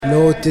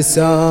لو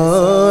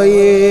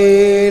تسايل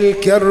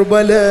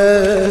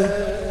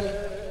كربلاء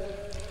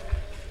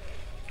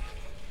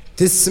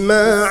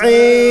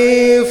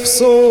تسمعي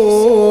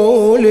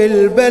فصول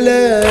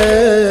البلاء،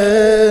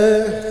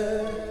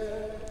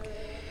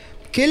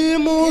 كل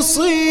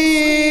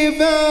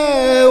مصيبة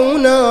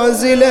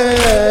ونازلة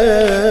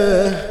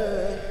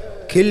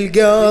كل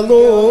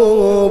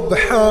قلب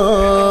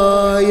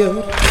حاير.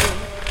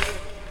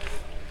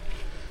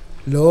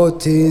 لو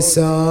تسايل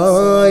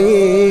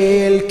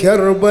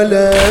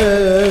كربلاء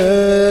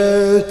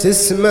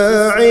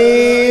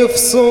تسمعي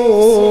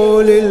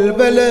فصول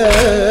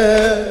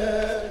البلاء،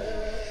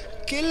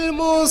 كل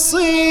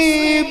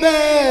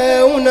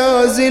مصيبة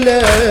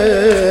ونازلة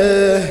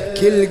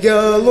كل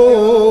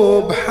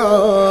قلب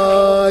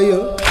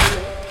حاير.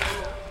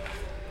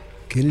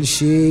 كل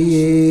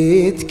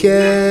شي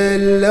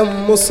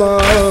يتكلم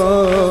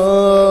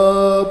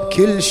مصاب،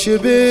 كل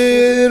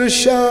شبر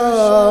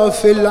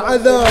شاف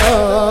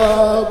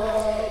العذاب،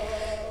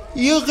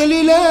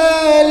 يغلي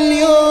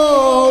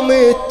لليوم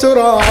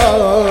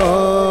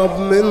التراب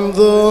من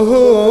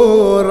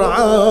ظهور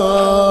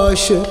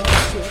عاشق.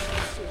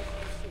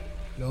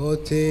 لو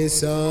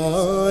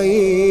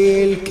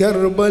تسايل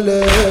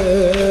كربلاء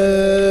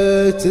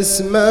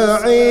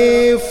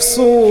تسمعي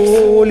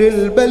فصول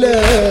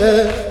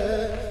البلاء،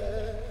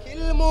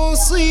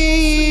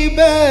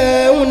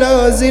 مصيبة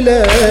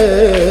ونازلة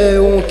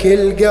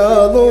وكل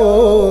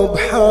قلب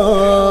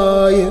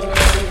حاير.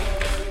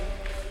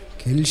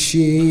 كل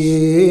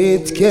شي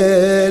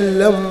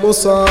يتكلم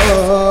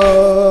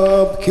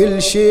مصاب،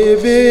 كل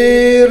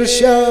شبر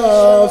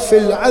شاف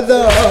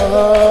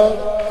العذاب،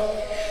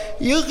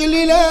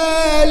 يغلي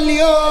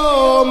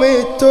لليوم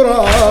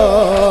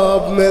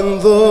التراب من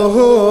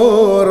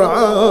ظهور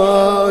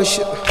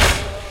عاشق.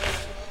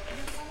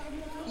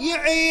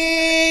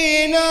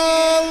 يعين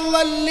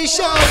الله اللي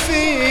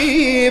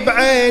شافي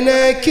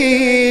بعينه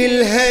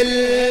كل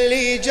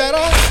هاللي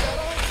جرى،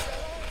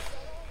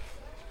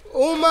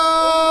 وما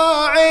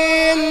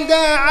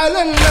عنده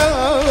على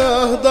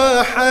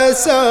النهضة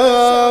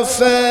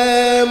حسافة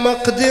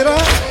مقدرة.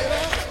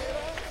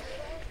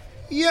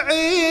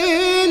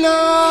 يعين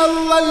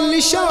الله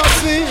اللي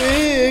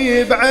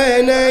شافي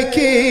بعينه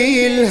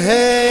كل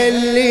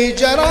هاللي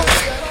جرى،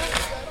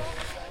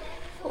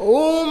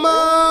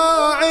 وما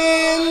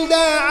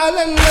عنده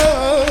على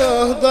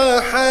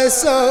النهضة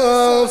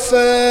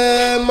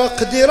حسافة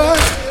مقدرة.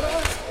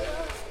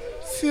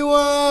 في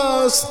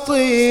وسط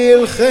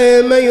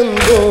الخيمة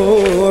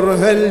ينظر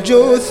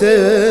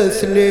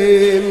هالجثث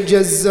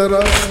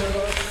المجزرة،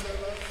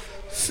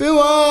 في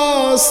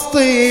وسط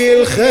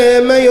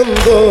الخيمة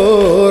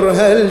ينظر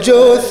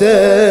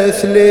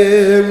هالجثث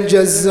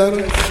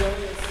المجزرة.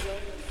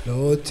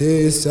 لو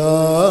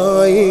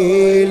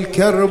تسايل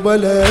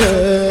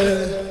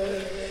كربلاء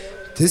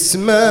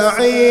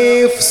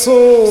تسمعي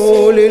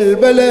فصول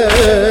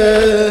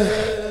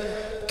البلاء،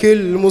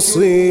 كل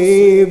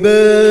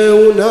مصيبة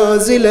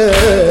ونازلة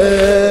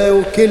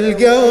وكل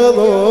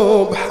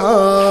قلب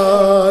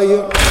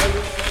حاير.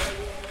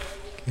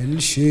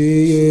 كل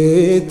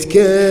شي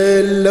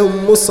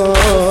يتكلم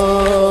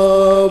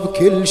مصاب،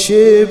 كل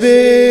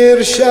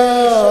شبر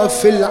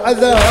شاف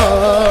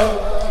العذاب،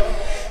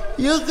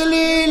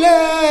 يغلي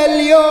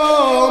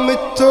لليوم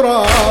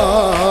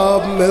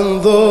التراب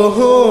من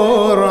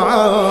ظهور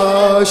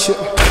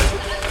عاشق.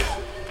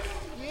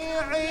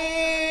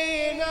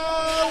 يعين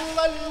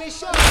الله اللي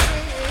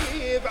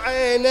شافي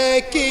بعينه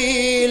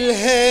كل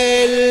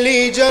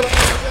هاللي جرى،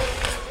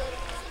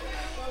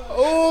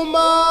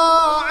 وما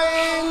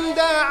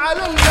عنده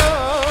على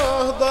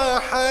النهضة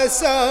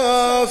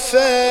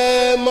حسافة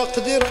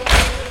مقدرة.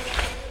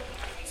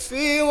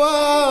 في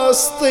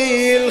وسط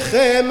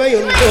الخيمة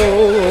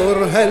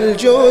ينظر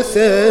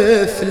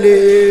هالجثث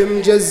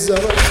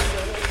المجزرة.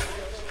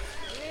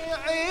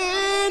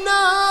 يعين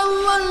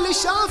الله اللي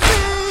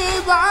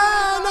شافي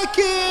بعينه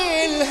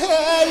كل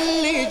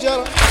هاللي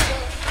جرى،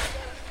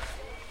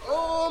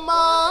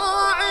 وما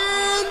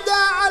عنده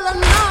على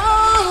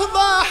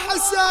النهضة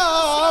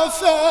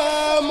حسافة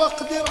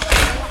مقدرة.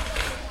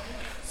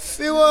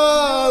 في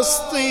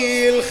وسط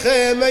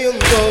الخيمة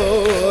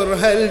ينظر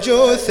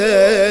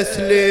هالجثث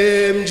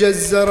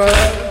المجزرة،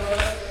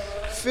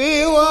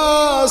 في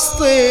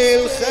وسط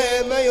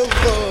الخيمة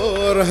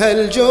ينظر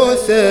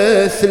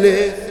هالجثث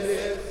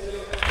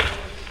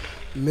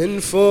من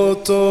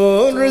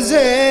فطور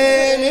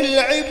زين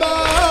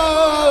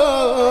العباد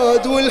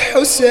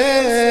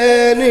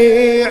والحسين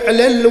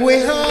على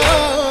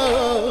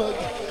الوهاد،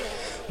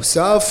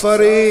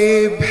 وسافر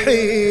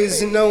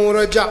بحزنه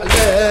ورجع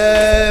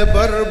له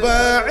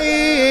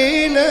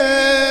ب40.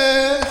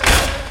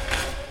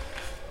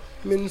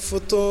 من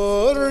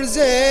فطور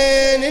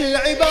زين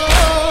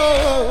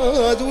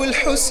العباد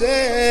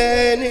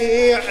والحسين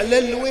على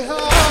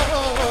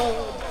الوهاد،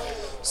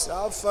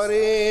 سافر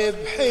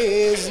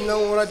بحزنه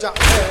ورجع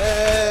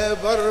له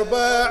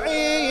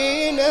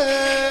ب40.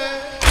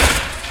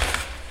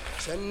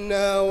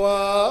 كنا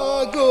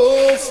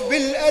واقف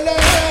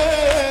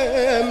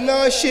بالألم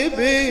ناشب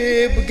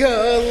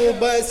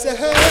بقلبه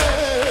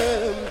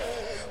سهم،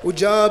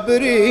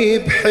 وجابري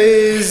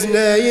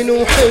بحزنه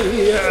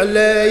ينوحي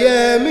على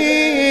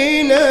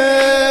يمينه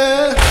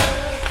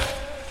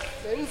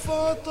من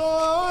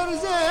فطور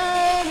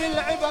زين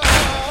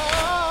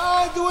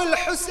العباد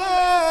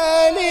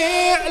والحسين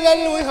على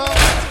الوهاد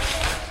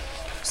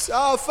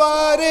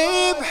سافر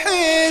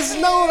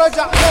بحزنه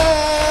ورجع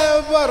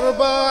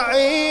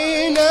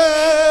ب40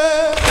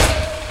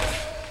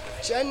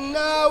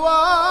 جنا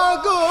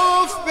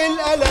واقف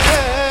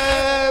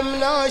بالألم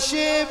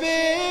ناشب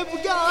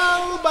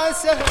بقلبه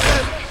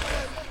سهم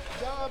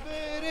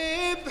جابر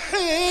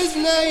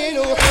بحزنه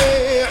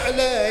ينوحي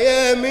على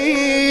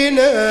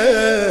يمينه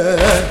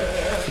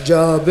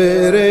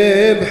جابر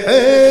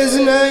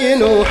بحزنه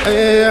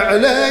ينوحي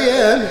على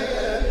يمينه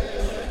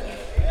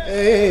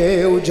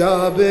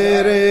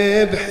وجابر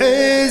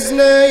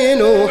بحزنه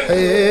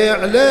ينوحي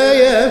على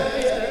يمينه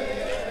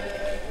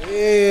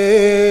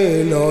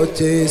لو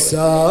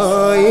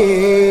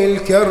تسايل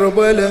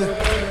كربله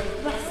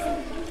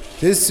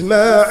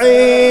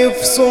تسمعي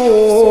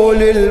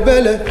فصول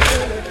البلد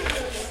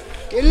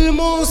كل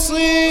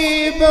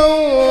مصيبة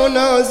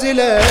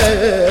ونازلة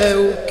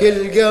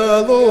وكل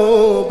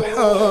قلب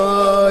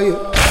حاير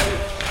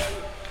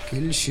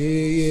كل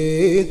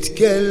شي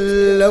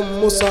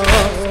يتكلم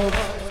مصاب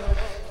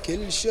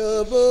كل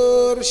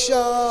شبر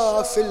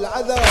شاف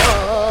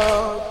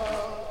العذاب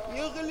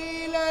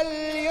يغلي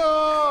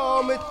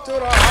لليوم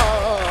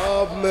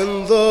التراب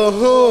من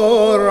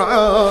ظهور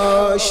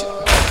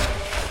عاشر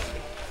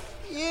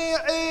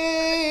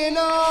يعين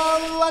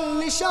الله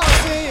اللي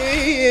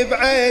شافي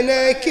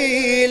بعينه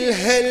كل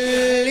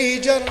هاللي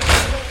جر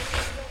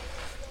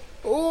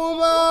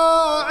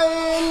وما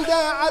عنده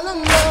على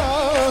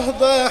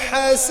النهضة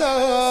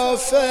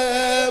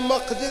حسافة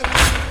مقدر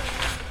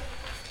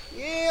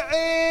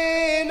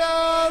يعين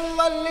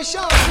الله اللي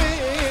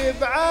شافي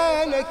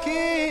بعينه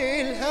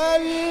كل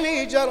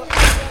هاللي جر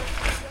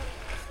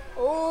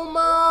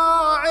وما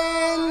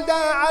عنده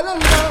على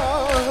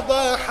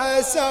النهضة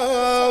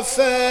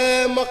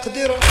حسافة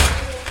مقدرة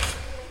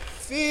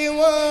في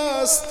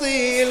وسط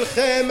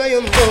الخيمة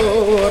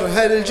ينظر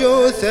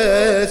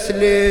هالجثث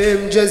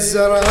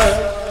المجزرة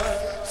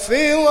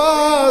في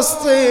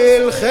وسط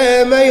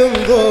الخيمة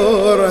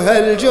ينظر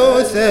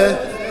هالجثث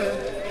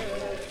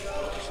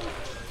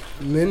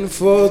من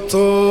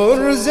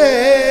فطور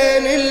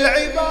زين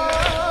العباد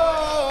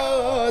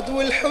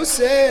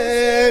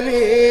والحسين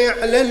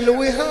على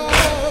الوهاد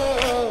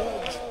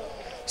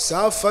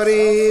سافر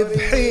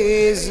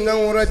بحزنه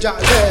ورجع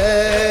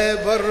له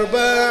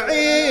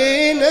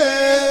ب40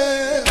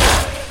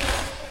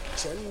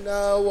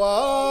 كنا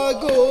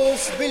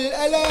واقف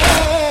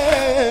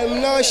بالألم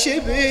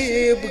ناشب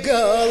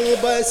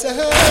بقلبه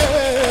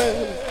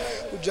سهم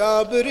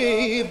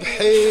وجابري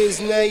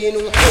بحزنه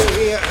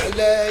ينوحي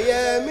على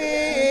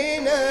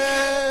يمينه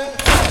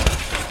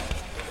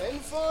من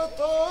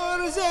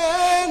فطور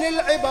زين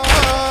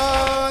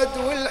العباد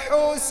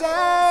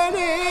والحسين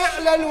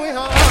على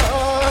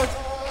الوهاد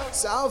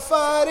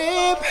سافر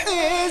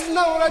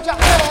بحزنه ورجع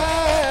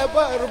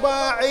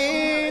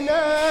ب40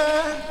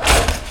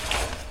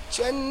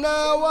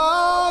 كنا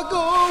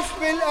واقف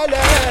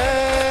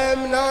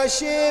بالألم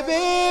ناشب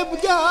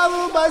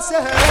بقلبه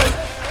سهم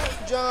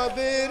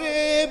جابر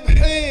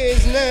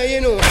بحزنه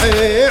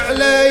ينوحي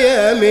على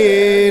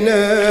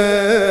يمينه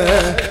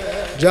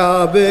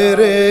جابر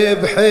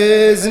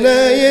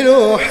بحزنه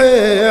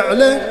ينوحي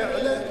على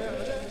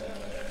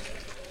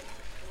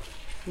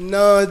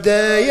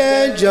نادى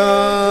يا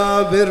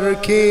جابر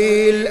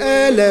كل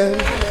ألم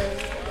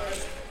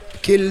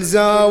كل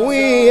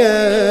زاوية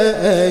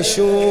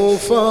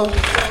أشوفه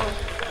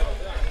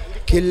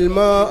كل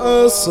ما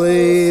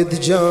أصيد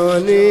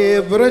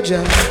جانب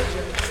رجع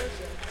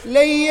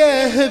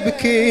ليه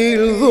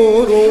بكل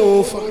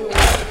ظروفه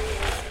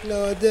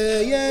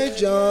نادى يا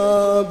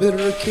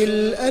جابر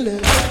كل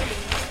ألم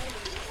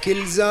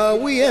كل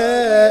زاوية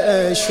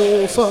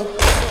أشوفه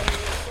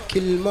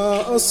كل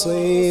ما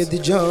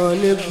أصيد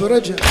جانب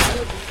رجع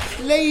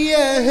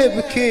ليه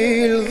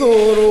بكل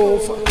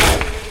ظروفه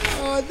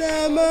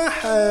هذا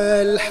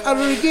محل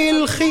حرق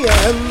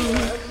الخيام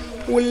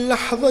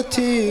واللحظة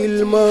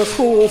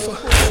المخوفة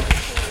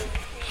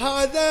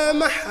هذا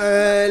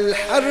محل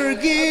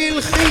حرق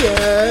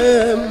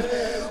الخيام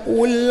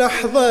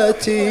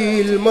واللحظة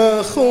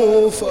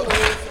المخوفة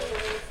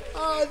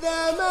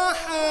هذا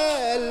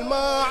محل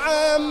ما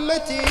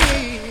عمتي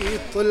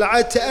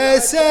طلعت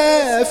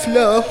أساف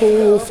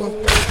لهوفة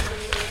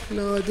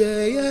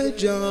نادى يا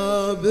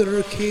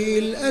جابر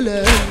كل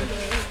ألم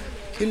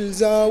كل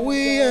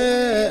زاوية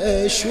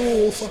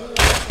أشوفه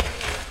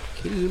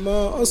كل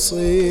ما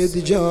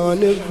أصيد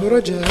جانب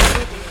رجع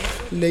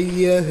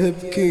ليه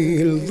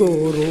بكل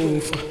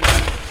ظروفه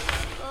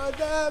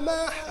هذا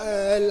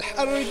محل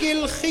حرق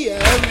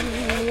الخيام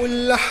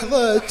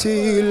واللحظة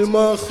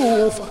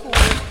المخوفة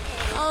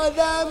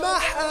هذا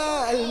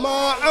محل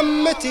ما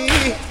عمتي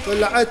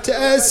طلعت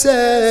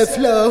أسف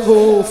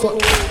لهوفة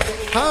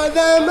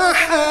هذا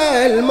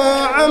محل ما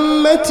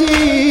عمتي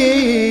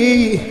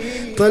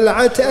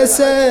طلعت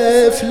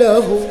أسف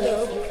له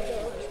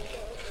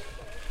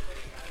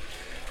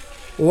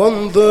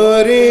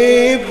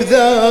وانظري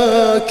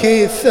بذاك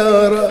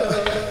الثرى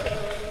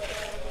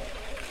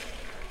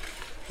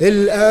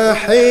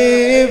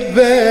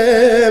الأحبة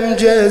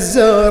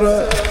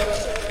مجزرة،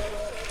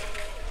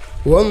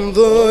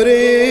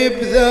 وانظري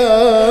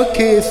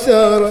بذاك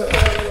الثرى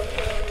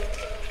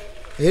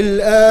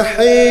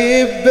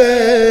الأحبة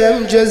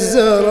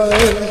مجزرة،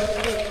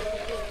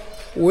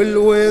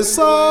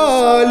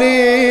 والوصال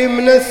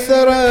من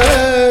الثرى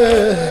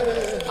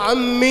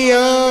عمي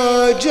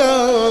يا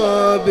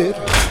جابر.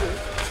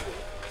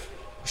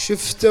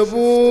 شفت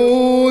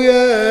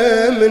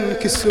ابويا من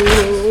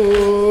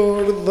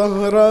كسور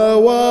ظهره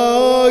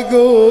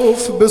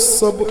واقف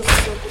بالصبر،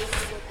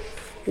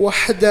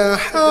 وحده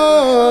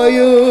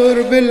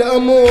حاير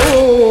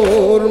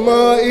بالامور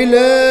ما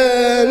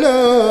إله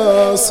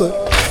ناصر.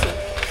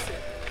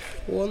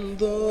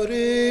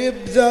 وانظري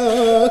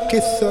بذاك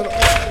الثرى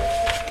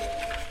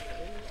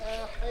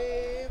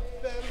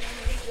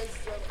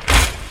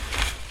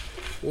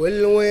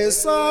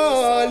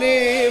والوصال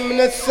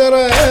من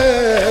الثرى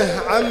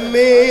عمي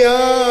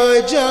يا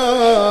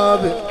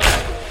جابر.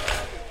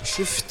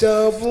 شفت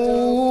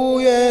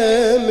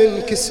ابويا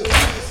من كسر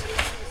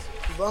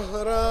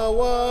ظهره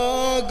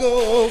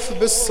واقف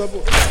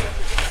بالصبر،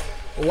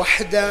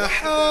 وحده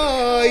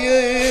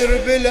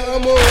حاير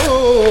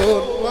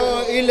بالامور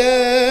ما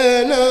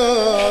إله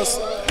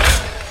ناصر.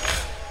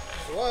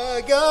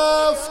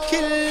 وقف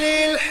كل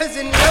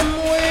الحزن يم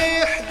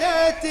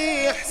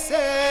وحدتي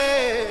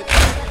حسين،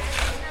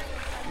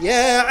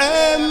 يا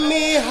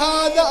عمي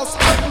هذا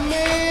أصعب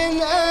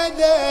من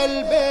أذى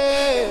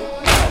البيت.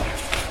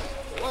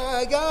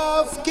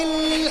 وقف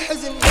كل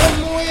الحزن يم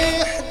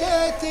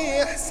وحدتي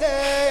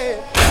حسين،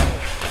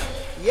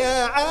 يا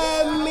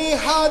عمي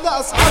هذا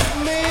أصعب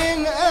من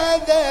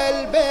أذى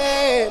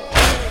البيت.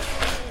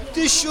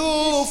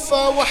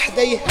 تشوفه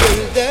وحده يهل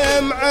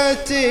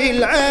دمعة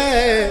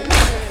العين.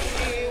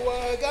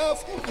 وقف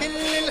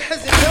كل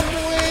الحزن يم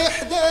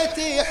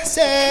وحدتي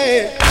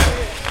حسين،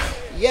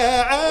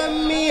 يا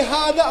عمي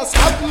هذا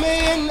أصعب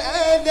من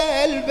أذى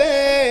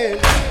البين.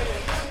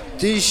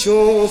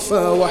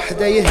 تشوفه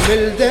وحده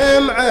يهمل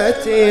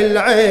دمعة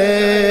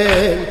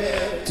العين،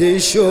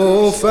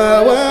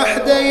 تشوفه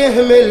وحده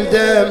يهمل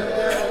دم،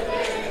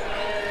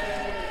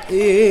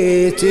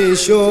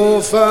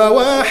 تشوفه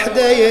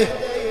وحده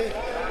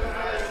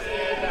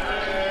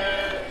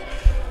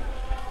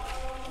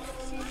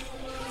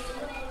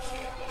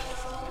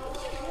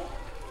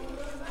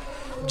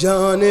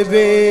جانب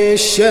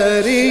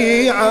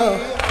الشريعة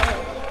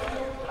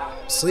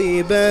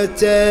مصيبة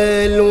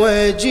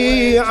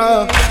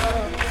الوجيعة،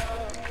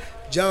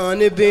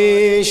 جانب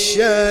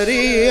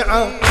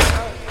الشريعة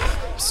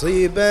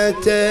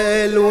مصيبة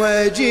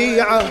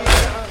الوجيعة.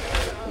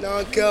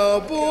 هناك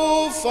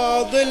أبو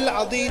فاضل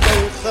عضيد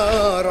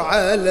وخار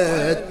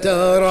على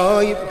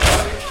الترايب،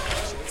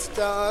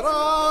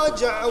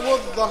 تراجع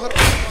والظهر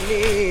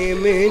يحني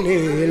من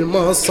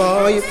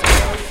المصايب.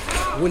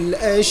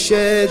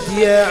 والأشد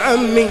يا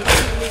عمي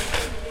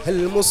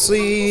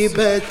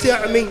هالمصيبة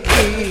تعمي،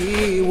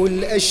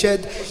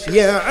 والأشد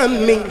يا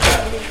عمي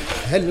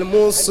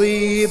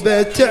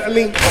هالمصيبة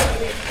تعمي.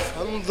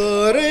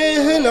 انظر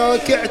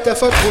هناك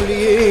اعتفر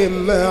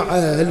اليم مع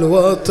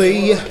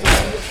الوطية،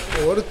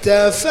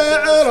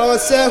 وارتفع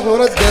راسه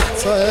وردت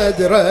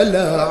صدره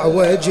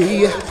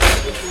الأعوجية.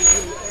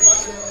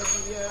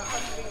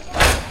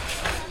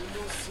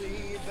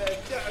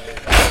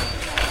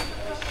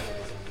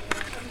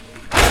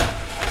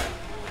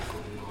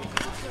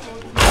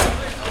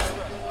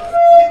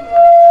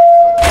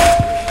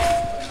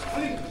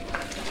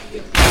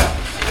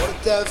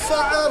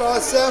 ارتفع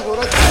راسه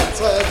وردت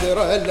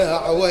صدره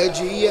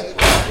الأعوجية.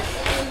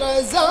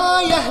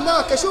 الرزايا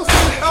هناك اشوف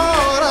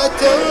الحارة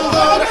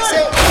تنظر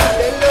حسين،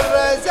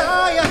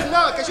 للرزايا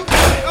هناك اشوف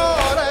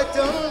الحارة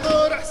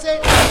تنظر حسين.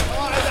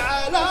 قاعد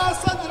على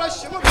صدر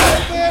الشمر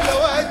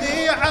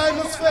بالوديعة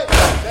نصفين،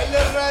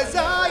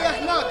 للرزايا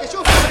هناك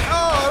اشوف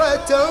الحارة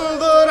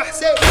تنظر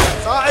حسين.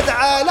 قاعد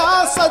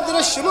على صدر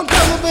الشمر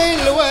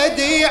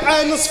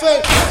بالوديعة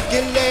نصفين.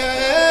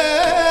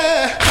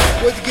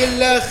 وتقول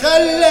له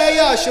خلى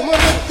يا شمر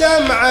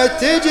الدمعة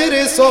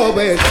تجري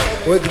صوبين،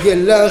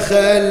 وتقول له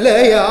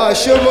خلى يا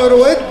شمر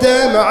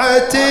والدمعة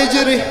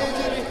تجري.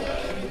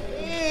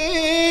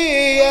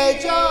 يا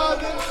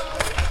جابر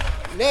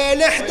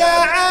ليل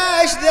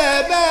 11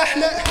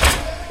 ذبحنا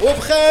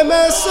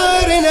وبخيمة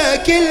صرنا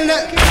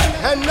كلنا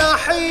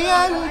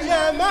هالناحية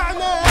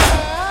انجمعنا.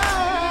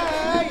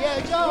 يا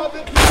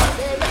جابر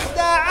ليل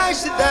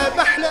 11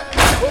 ذبحنا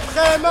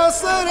وبخيمة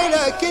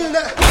صرنا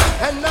كلنا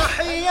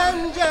هالناحية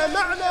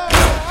انجمعنا.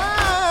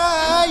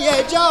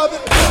 يا جابر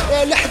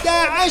ليل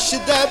 11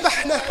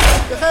 ذبحنا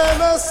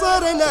بخيمة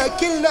صرنا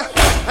كلنا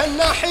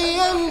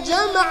هالناحية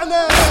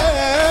انجمعنا.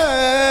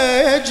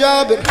 يا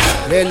جابر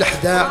ليل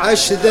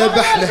 11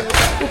 ذبحنا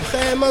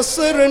وبخيمة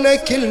صرنا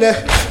كلنا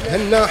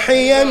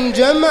هالناحية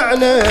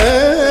انجمعنا.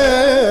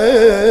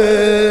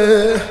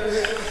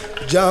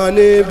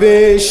 جانب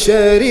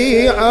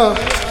الشريعة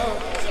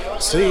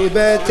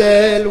مصيبة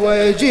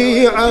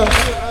الوجيعة،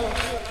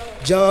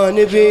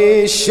 جانب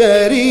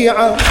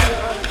الشريعة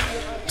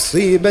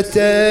مصيبة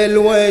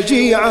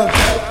الوجيعة.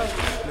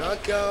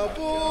 هناك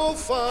ابو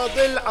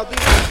فاضل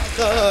عظيم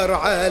ثار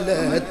على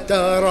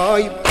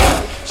الترايب،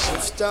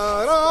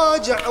 شفته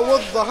راجع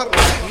والظهر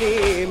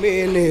محمي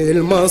من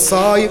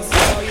المصايب.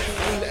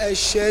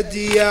 والأشد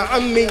يا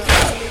عمي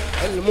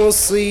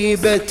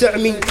المصيبة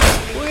تعمي،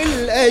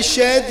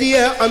 والأشد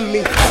يا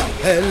عمي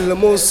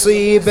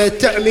المصيبة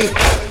تعمي.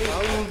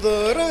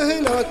 انظر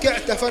هناك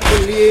اعتفر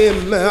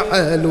باليم مع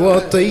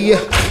الوطية،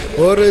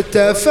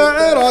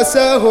 وارتفع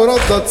راسه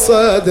وردت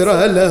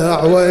صدره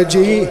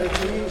الأعوجي.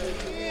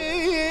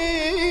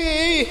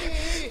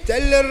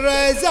 تل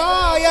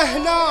الرزايا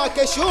هناك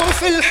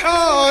اشوف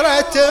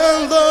الحارة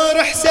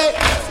تنظر حسين،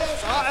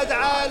 صاعد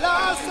على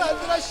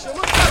صدر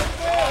الشمر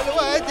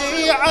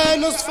الوديعة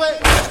نصفين.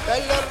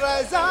 تل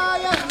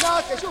الرزايا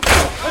هناك اشوف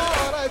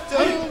الحارة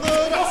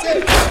تنظر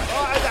حسين،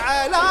 صاعد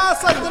على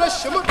صدر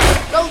الشمر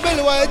قلب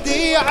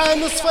الوديعة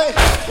نصفين.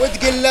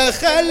 وتقول له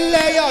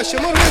خلى يا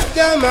شمر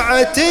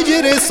والدمعة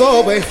تجري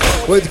صوبه،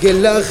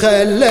 وتقول له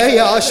خلى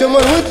يا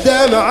شمر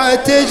والدمعة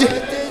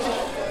تجري.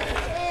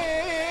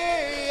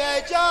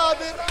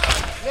 جابر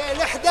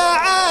ليل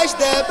 11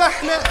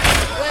 ذبحنا،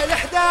 ليل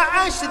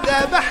 11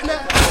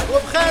 ذبحنا،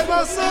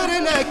 وبخيمة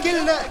صرنا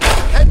كلنا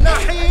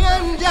هالناحية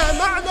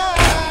انجمعنا.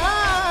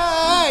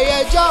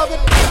 يا جابر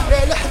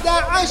ليل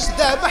 11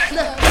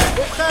 ذبحنا،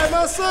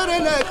 وبخيمة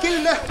صرنا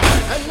كلنا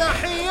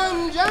هالناحية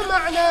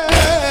انجمعنا.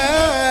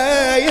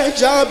 يا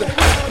جابر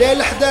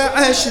ليل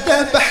 11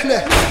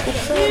 ذبحنا،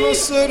 وبخيمة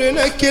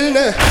صرنا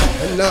كلنا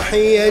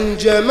هالناحية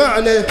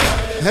انجمعنا،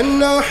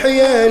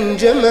 هالناحية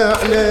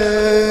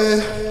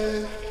انجمعنا.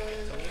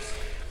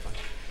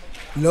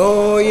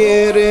 لو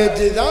يرد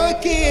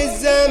ذاك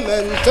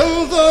الزمن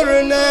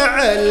تنظرنا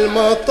على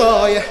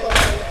المطايح،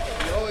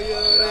 لو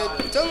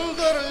يرد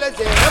تنظر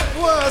لزينب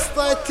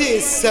وسطة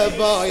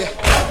السبايح،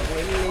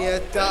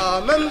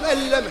 واليتامى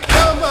مألم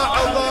يا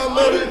معظم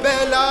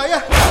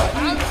البلايا.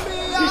 عمي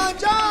يا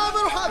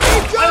جابر هذه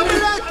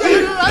جملة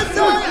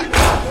الرزايا،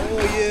 لو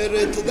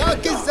يرد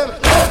ذاك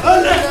الزمن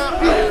تنظرنا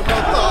على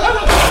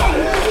المطايح،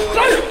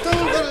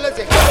 تنظر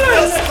لزينب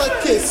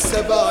وسطة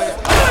السبايح،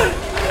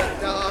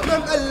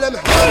 مألم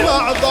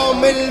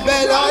معظم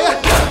البلايا.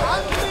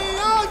 عمي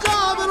يا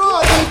جابر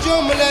هذه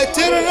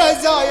جملة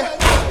الرزايا.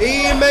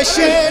 اي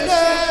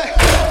مشينا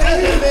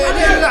من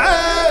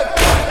العين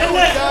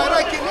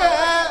وتركنا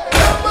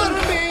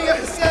مرمي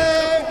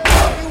حسين،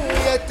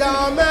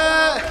 ويتامى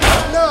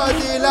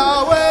نادي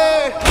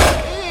لاوين.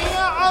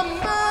 يا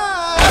عمه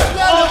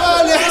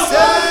للغالي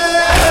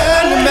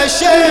حسين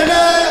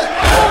مشينا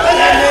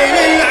من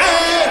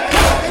العين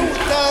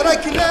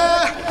وتركنا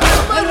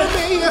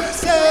مرمي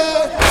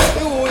حسين،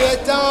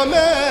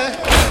 ويتامى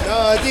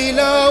نادي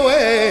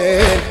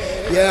لاوين.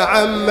 يا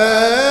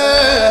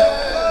عمه